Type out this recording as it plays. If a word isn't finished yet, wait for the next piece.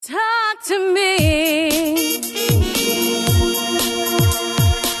to me.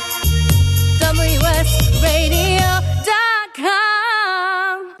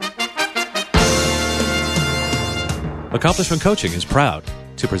 WSRadio.com. Accomplishment Coaching is proud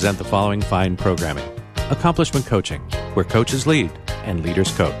to present the following fine programming. Accomplishment Coaching, where coaches lead and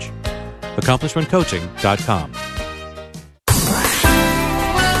leaders coach. AccomplishmentCoaching.com.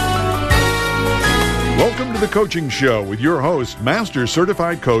 Welcome to the Coaching Show with your host, Master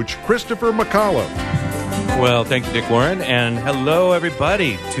Certified Coach Christopher McAuliffe. Well, thank you, Dick Warren, and hello,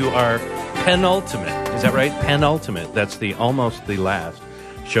 everybody, to our penultimate. Is that right? Penultimate. That's almost the last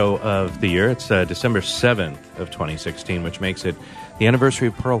show of the year. It's December 7th of 2016, which makes it the anniversary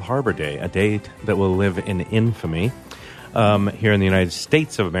of Pearl Harbor Day, a date that will live in infamy here in the United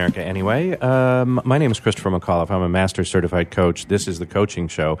States of America anyway. My name is Christopher McAuliffe. I'm a Master Certified Coach. This is the Coaching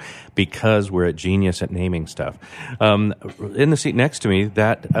Show because we're a genius at naming stuff. In the seat next to me,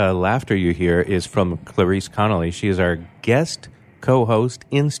 that laughter you hear is from Clarice Connolly. She is our guest co-host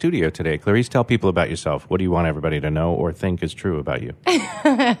in studio today. Clarice, tell people about yourself. What do you want everybody to know or think is true about you?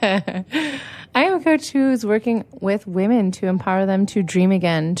 I am a coach who's working with women to empower them to dream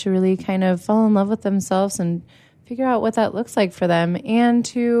again, to really kind of fall in love with themselves and figure out what that looks like for them, and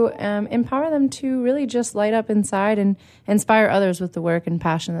to empower them to really just light up inside and inspire others with the work and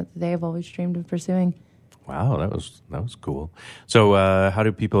passion that they have always dreamed of pursuing. Wow, that was cool. So how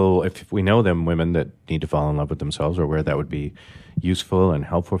do people, if we know them, women that need to fall in love with themselves or where that would be useful and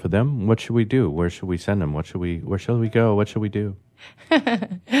helpful for them, what should we do? Where should we send them? Where shall we go? What should we do?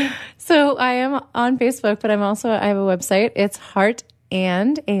 So I am on Facebook, but I have a website. It's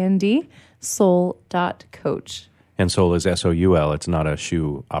heartandsoul.coach. And soul is SOUL. It's not a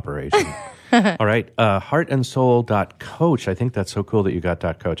shoe operation. All right. Heartandsoul.coach. I think that's so cool that you got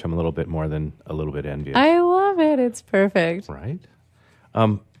 .coach. I'm a little bit more than a little bit envious. I love it. It's perfect. Right.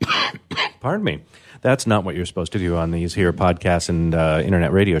 Pardon me. That's not what you're supposed to do on these here podcasts and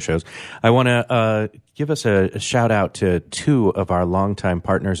internet radio shows. I want to give us a shout out to two of our longtime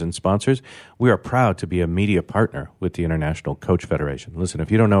partners and sponsors. We are proud to be a media partner with the International Coach Federation. Listen,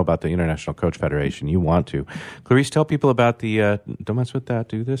 if you don't know about the International Coach Federation, you want to. Clarice, tell people about the, don't mess with that,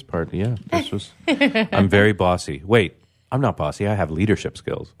 do this part. Yeah, this was, I'm very bossy. Wait, I'm not bossy. I have leadership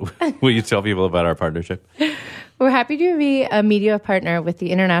skills. Will you tell people about our partnership? We're happy to be a media partner with the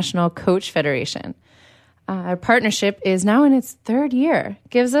International Coach Federation. Our partnership is now in its third year.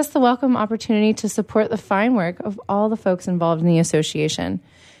 Gives us the welcome opportunity to support the fine work of all the folks involved in the association.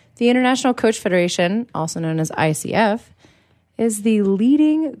 The International Coach Federation, also known as ICF, is the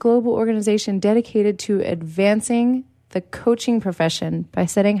leading global organization dedicated to advancing the coaching profession by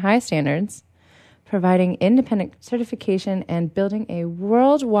setting high standards, providing independent certification, and building a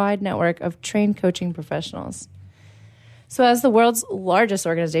worldwide network of trained coaching professionals. So as the world's largest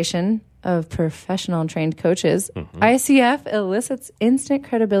organization of professional and trained coaches, ICF elicits instant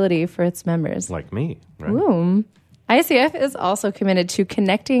credibility for its members. Like me, right? Ooh. ICF is also committed to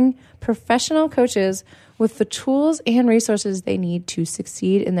connecting professional coaches with the tools and resources they need to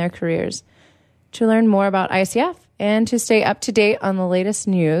succeed in their careers. To learn more about ICF and to stay up to date on the latest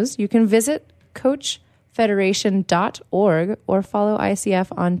news, you can visit coachfederation.org or follow ICF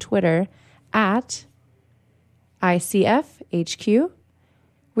on Twitter at ICFHQ.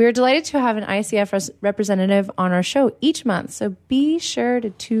 We are delighted to have an ICF representative on our show each month, so be sure to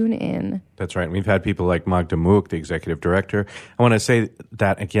tune in. That's right. We've had people like Magda Mook, the executive director. I want to say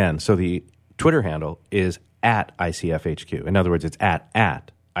that again. So the Twitter handle is at ICFHQ. In other words, it's at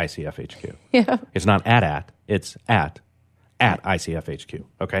ICFHQ. Yeah. It's not at, it's at ICFHQ.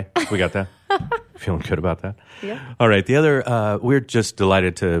 Okay? We got that? Feeling good about that? Yeah. All right. The other, we're just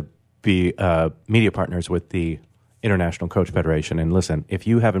delighted to be media partners with the International Coach Federation. And listen, if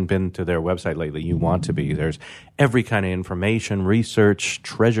you haven't been to their website lately, you want to be. There's every kind of information, research,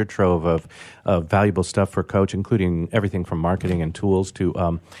 treasure trove of valuable stuff for coach, including everything from marketing and tools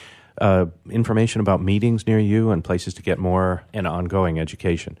to information about meetings near you and places to get more and ongoing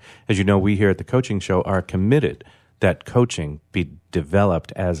education. As you know, we here at the Coaching Show are committed that coaching be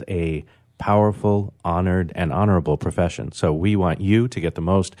developed as a powerful, honored, and honorable profession. So we want you to get the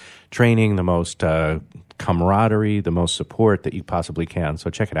most training, the most camaraderie, the most support that you possibly can.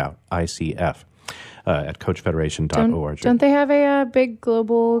 So check it out, ICF, at coachfederation.org. Don't they have a big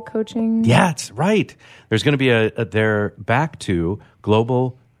global coaching? Yeah, that's right. There's going to be they're back to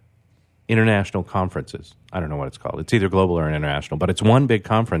global international conferences. I don't know what it's called. It's either global or international, but it's one big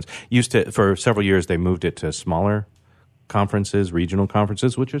conference. For several years, they moved it to smaller conferences, regional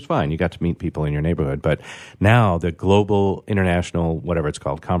conferences, which was fine. You got to meet people in your neighborhood. But now the global, international, whatever it's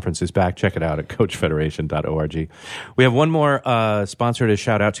called, conference is back. Check it out at coachfederation.org. We have one more sponsor to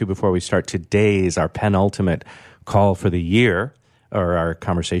shout out to before we start today's, our penultimate call for the year, or our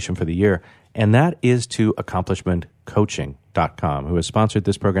conversation for the year. And that is to AccomplishmentCoaching.com, who has sponsored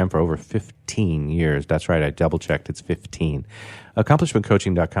this program for over 15 years. That's right, I double-checked, it's 15.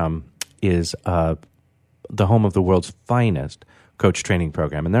 AccomplishmentCoaching.com is the home of the world's finest coach training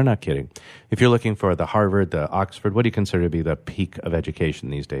program, and they're not kidding. If you're looking for the Harvard, the Oxford, what do you consider to be the peak of education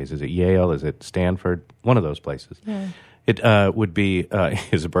these days? Is it Yale? Is it Stanford? One of those places. Yeah. It would be,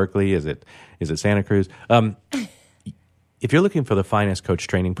 is it Berkeley? Is it Santa Cruz? If you're looking for the finest coach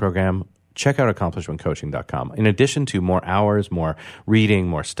training program, check out AccomplishmentCoaching.com. In addition to more hours, more reading,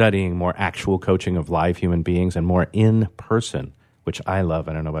 more studying, more actual coaching of live human beings, and more in-person, which I love.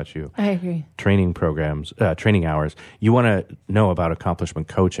 I don't know about you. I agree. Training programs, training hours. You want to know about Accomplishment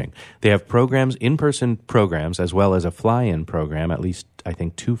Coaching. They have programs, in-person programs, as well as a fly-in program, at least, I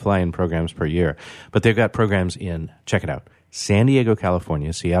think, 2 fly-in programs per year. But they've got programs in, check it out, San Diego,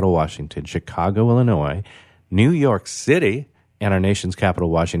 California, Seattle, Washington, Chicago, Illinois, New York City, and our nation's capital,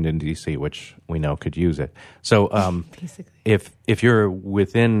 Washington, D.C., which we know could use it. So if you're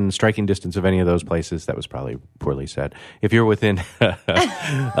within striking distance of any of those places, that was probably poorly said. If you're within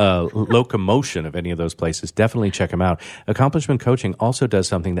locomotion of any of those places, definitely check them out. Accomplishment Coaching also does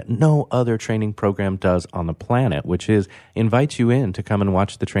something that no other training program does on the planet, which is invites you in to come and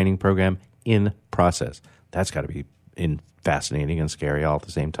watch the training program in process. That's got to be fascinating and scary all at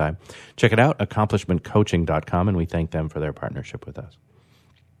the same time. Check it out, AccomplishmentCoaching.com, and we thank them for their partnership with us.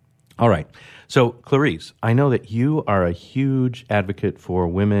 All right. So, Clarice, I know that you are a huge advocate for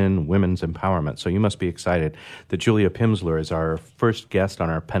women's empowerment, so you must be excited that Julia Pimsleur is our first guest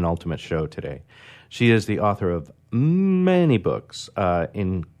on our penultimate show today. She is the author of many books,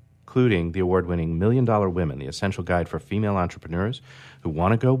 including the award-winning $1 Million Women, The Essential Guide for Female Entrepreneurs Who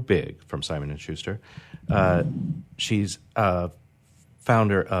Want to Go Big, from Simon & Schuster. She's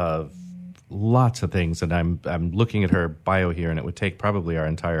founder of lots of things, and I'm looking at her bio here, and it would take probably our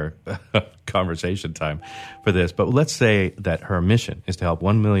entire conversation time for this. But let's say that her mission is to help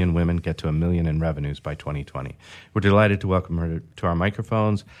 1 million women get to $1 million in revenues by 2020. We're delighted to welcome her to our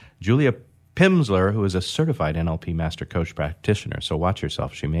microphones, Julia Pimsleur, who is a certified NLP Master Coach Practitioner. So watch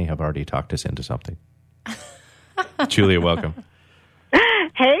yourself. She may have already talked us into something. Julia, welcome.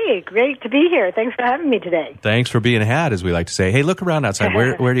 Hey, great to be here. Thanks for having me today. Thanks for being had, as we like to say. Hey, look around outside.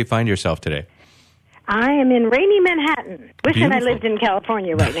 Where do you find yourself today? I am in rainy Manhattan. Wishing Beautiful. I lived in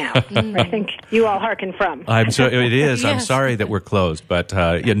California right now. I think you all hearken from. It is. Yes. I'm sorry that we're closed, but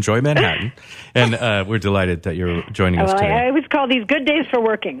enjoy Manhattan. And we're delighted that you're joining us today. I always call these good days for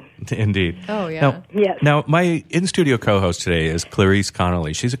working. Indeed. Oh, yeah. Now, my in-studio co-host today is Clarice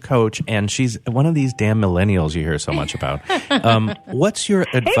Connolly. She's a coach, and she's one of these damn millennials you hear so much about. What's your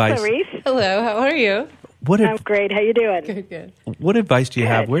advice? Hey, Clarice. Hello, how are you? I'm great. How you doing? Good. What advice do you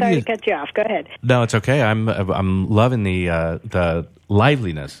have? Good. Sorry to cut you off. Go ahead. No, it's okay. I'm loving the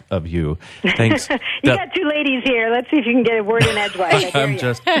liveliness of you. Thanks. You got 2 ladies here. Let's see if you can get a word in edgewise. I'm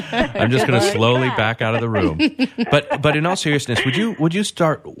just going to slowly back out of the room. But in all seriousness, would you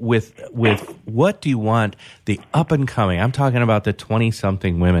start with what do you want the up and coming? I'm talking about the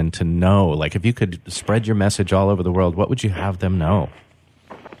 20-something women to know. Like, if you could spread your message all over the world, what would you have them know?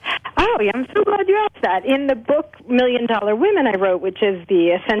 Oh, yeah, I'm so glad you asked that. In the book $1 Million Women I wrote, which is the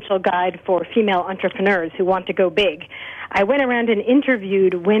essential guide for female entrepreneurs who want to go big, I went around and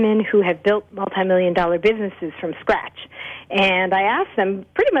interviewed women who have built multi-million-dollar businesses from scratch. And I asked them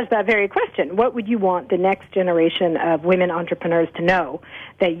pretty much that very question. What would you want the next generation of women entrepreneurs to know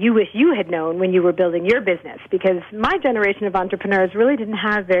that you wish you had known when you were building your business? Because my generation of entrepreneurs really didn't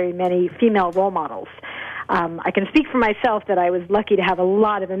have very many female role models. I can speak for myself that I was lucky to have a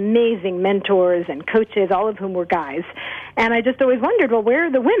lot of amazing mentors and coaches, all of whom were guys. And I just always wondered, well, where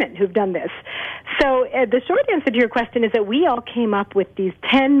are the women who've done this? So the short answer to your question is that we all came up with these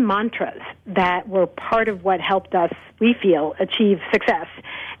 10 mantras that were part of what helped us, we feel, achieve success.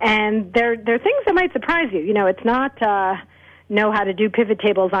 And they're things that might surprise you. You know, it's not know how to do pivot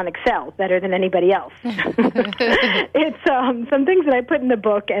tables on Excel better than anybody else. It's some things that I put in the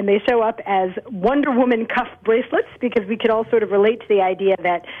book, and they show up as Wonder Woman cuff bracelets, because we could all sort of relate to the idea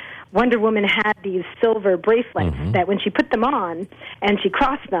that Wonder Woman had these silver bracelets that when she put them on and she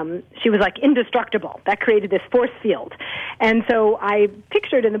crossed them, she was like indestructible. That created this force field. And so I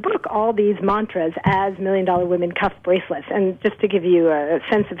pictured in the book all these mantras as $1 Million Women cuff bracelets. And just to give you a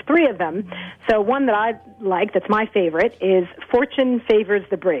sense of 3 of them, so one that I like, that's my favorite, is Fortune Favors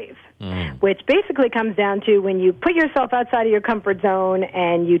the Brave, which basically comes down to when you put yourself outside of your comfort zone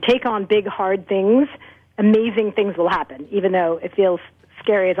and you take on big, hard things, amazing things will happen, even though it feels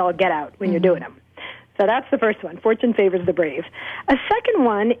scary as all get out when you're doing them. So that's the first one. Fortune favors the brave. A second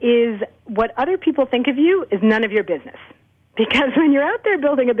one is what other people think of you is none of your business. Because when you're out there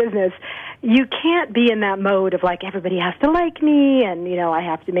building a business, you can't be in that mode of like, everybody has to like me and, I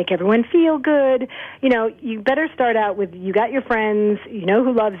have to make everyone feel good. You better start out with you got your friends, you know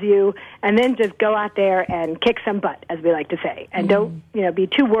who loves you, and then just go out there and kick some butt, as we like to say. And don't, be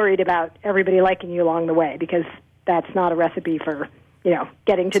too worried about everybody liking you along the way, because that's not a recipe for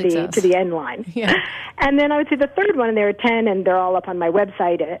getting to the end line. Yeah. And then I would say the third one, and there are 10, and they're all up on my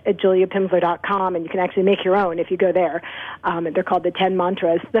website at juliapimsler.com, and you can actually make your own if you go there. They're called the 10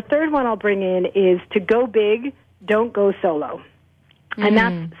 mantras. The third one I'll bring in is to go big, don't go solo. And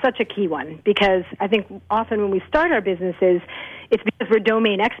that's such a key one, because I think often when we start our businesses, it's because we're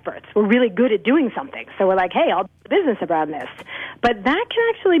domain experts. We're really good at doing something. So we're like, hey, I'll do a business around this. But that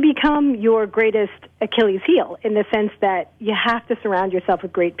can actually become your greatest Achilles heel, in the sense that you have to surround yourself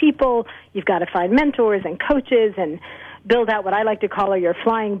with great people. You've got to find mentors and coaches and build out what I like to call your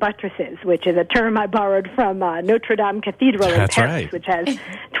flying buttresses, which is a term I borrowed from Notre Dame Cathedral in Paris, which has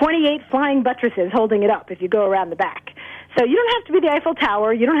 28 flying buttresses holding it up if you go around the back. So you don't have to be the Eiffel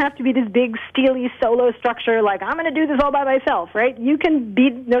Tower. You don't have to be this big, steely solo structure like, I'm going to do this all by myself, right? You can be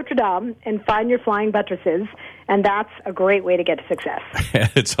Notre Dame and find your flying buttresses, and that's a great way to get to success.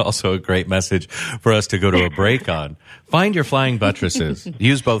 It's also a great message for us to go to a break on. Find your flying buttresses.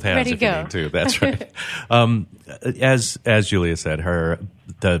 Use both hands if you need to. That's right. As Julia said,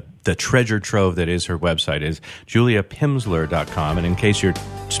 the treasure trove that is her website is juliapimsler.com. And in case you're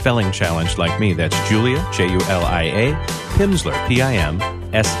spelling challenged like me, that's Julia, Julia, Pimsler, Pimsleur,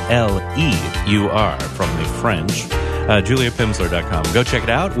 from the French. JuliaPimsler.com. Go check it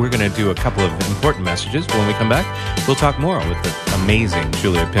out. We're going to do a couple of important messages. When we come back, we'll talk more with the amazing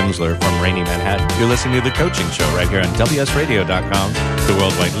Julia Pimsler from Rainy Manhattan. You're listening to The Coaching Show right here on WSRadio.com, the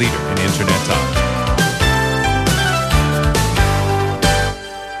worldwide leader in Internet talk.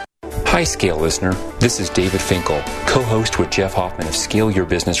 Hi, Scale listener. This is David Finkel, co-host with Jeff Hoffman of Scale Your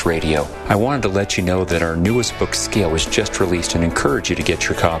Business Radio. I wanted to let you know that our newest book, Scale, was just released and encourage you to get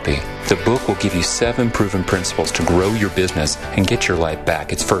your copy. The book will give you 7 proven principles to grow your business and get your life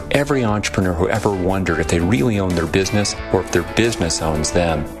back. It's for every entrepreneur who ever wondered if they really own their business or if their business owns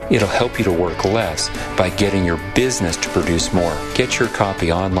them. It'll help you to work less by getting your business to produce more. Get your copy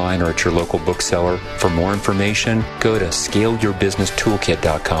online or at your local bookseller. For more information, go to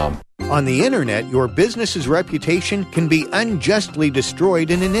scaleyourbusinesstoolkit.com. On the internet, your business's reputation can be unjustly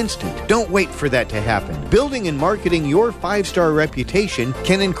destroyed in an instant. Don't wait for that to happen. Building and marketing your 5-star reputation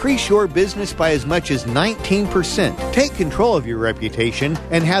can increase your business by as much as 19%. Take control of your reputation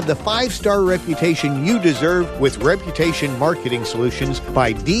and have the 5-star reputation you deserve with Reputation Marketing Solutions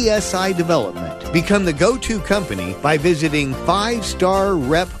by DSI Development. Become the go-to company by visiting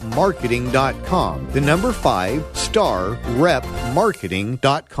 5starrepmarketing.com. The number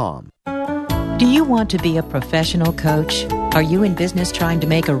 5starrepmarketing.com. Do you want to be a professional coach? Are you in business trying to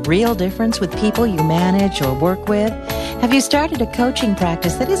make a real difference with people you manage or work with? Have you started a coaching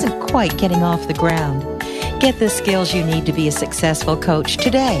practice that isn't quite getting off the ground? Get the skills you need to be a successful coach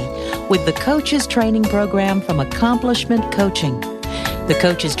today with the Coaches Training Program from Accomplishment Coaching. The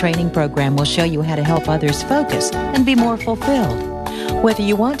Coaches Training Program will show you how to help others focus and be more fulfilled. Whether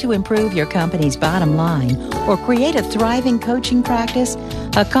you want to improve your company's bottom line or create a thriving coaching practice,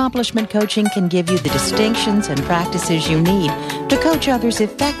 Accomplishment Coaching can give you the distinctions and practices you need to coach others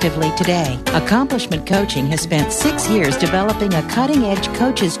effectively today. Accomplishment Coaching has spent 6 years developing a cutting-edge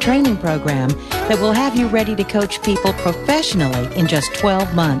coaches training program that will have you ready to coach people professionally in just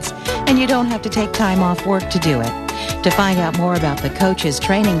 12 months, and you don't have to take time off work to do it. To find out more about the Coaches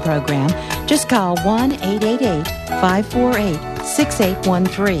Training Program, just call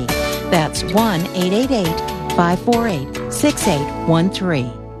 1-888-548-6813. That's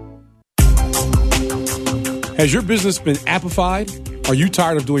 1-888-548-6813. Has your business been appified? Are you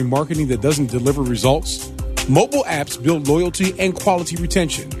tired of doing marketing that doesn't deliver results? Mobile apps build loyalty and quality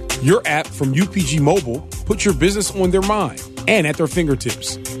retention. Your app from UPG Mobile puts your business on their mind and at their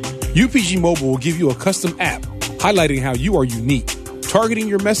fingertips. UPG Mobile will give you a custom app highlighting how you are unique, targeting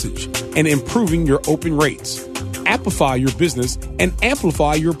your message, and improving your open rates. amplify your business and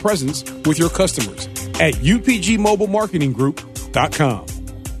amplify your presence with your customers at upgmobilemarketinggroup.com.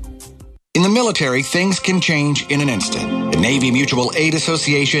 In the military, things can change in an instant. At Navy Mutual Aid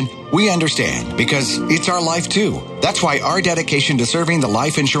Association, we understand because it's our life too. That's why our dedication to serving the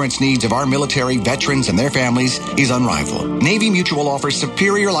life insurance needs of our military veterans and their families is unrivaled. Navy Mutual offers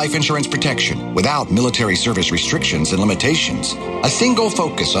superior life insurance protection without military service restrictions and limitations. A single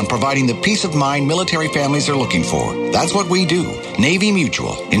focus on providing the peace of mind military families are looking for. That's what we do. Navy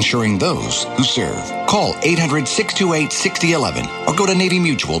Mutual, insuring those who serve. Call 800-628-6011 or go to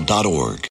NavyMutual.org.